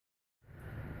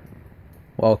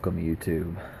Welcome,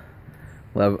 YouTube.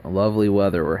 Lovely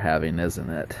weather we're having, isn't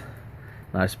it?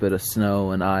 Nice bit of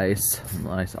snow and ice,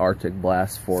 nice Arctic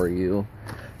blast for you.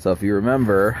 So if you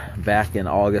remember, back in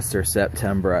August or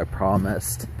September, I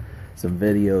promised some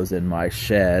videos in my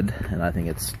shed, and I think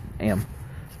it's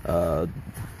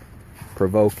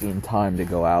provoking time to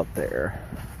go out there.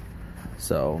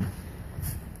 So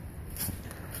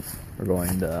we're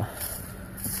going to...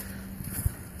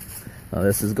 Now,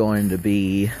 this is going to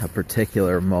be a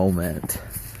particular moment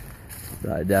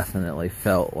that I definitely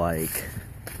felt like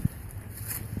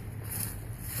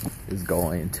is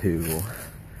going to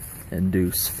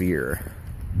induce fear.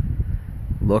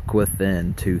 Look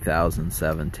within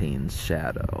 2017's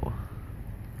shadow.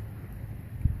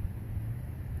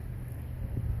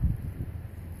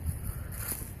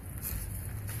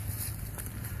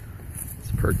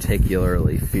 It's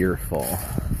particularly fearful.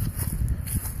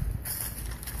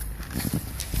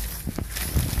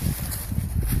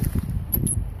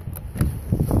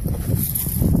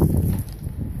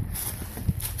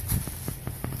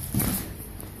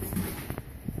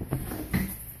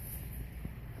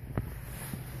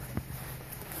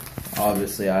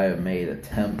 Obviously, I have made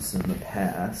attempts in the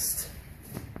past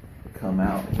to come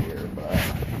out here, but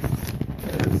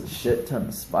there's a shit ton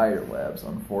of spider webs,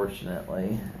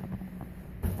 unfortunately.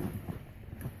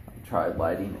 I've tried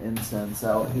lighting incense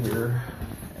out here,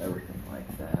 everything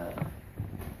like that.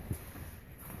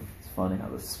 It's funny how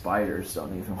the spiders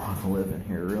don't even want to live in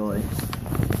here, really.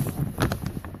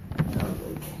 No,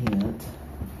 they can't.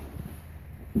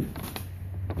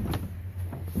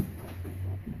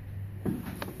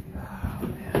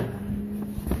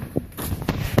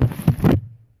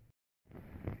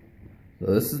 So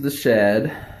this is the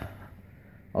shed.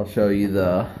 I'll show you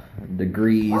the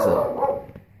degrees of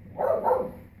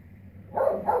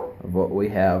what we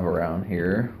have around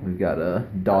here. We've got a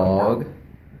dog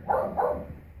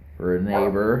for a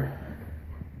neighbor,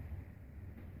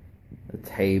 a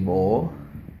table,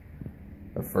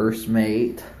 a first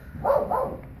mate,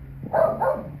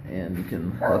 and you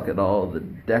can look at all the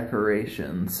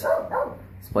decorations.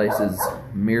 This place is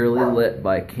merely lit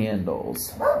by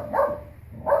candles.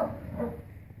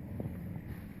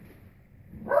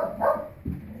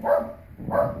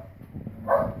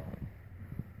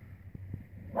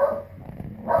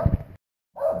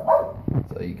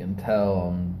 So you can tell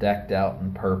I'm decked out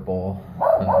in purple.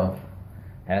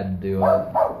 Had to do it.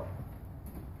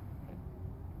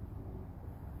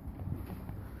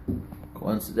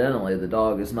 Coincidentally, the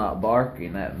dog is not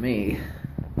barking at me.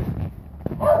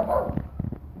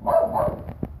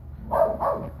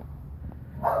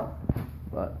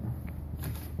 But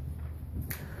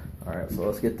alright, so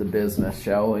let's get to business,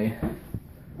 shall we?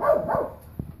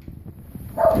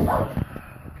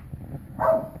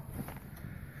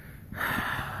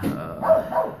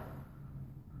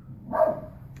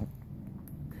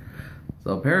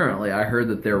 So apparently I heard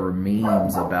that there were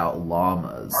memes about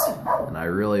llamas, and I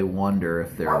really wonder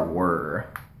if there were.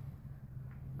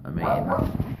 I mean,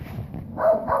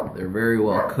 there very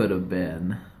well could have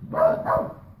been,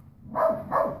 but...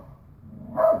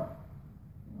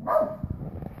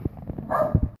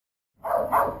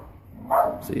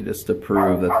 See, just to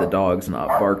prove that the dog's not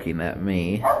barking at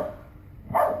me,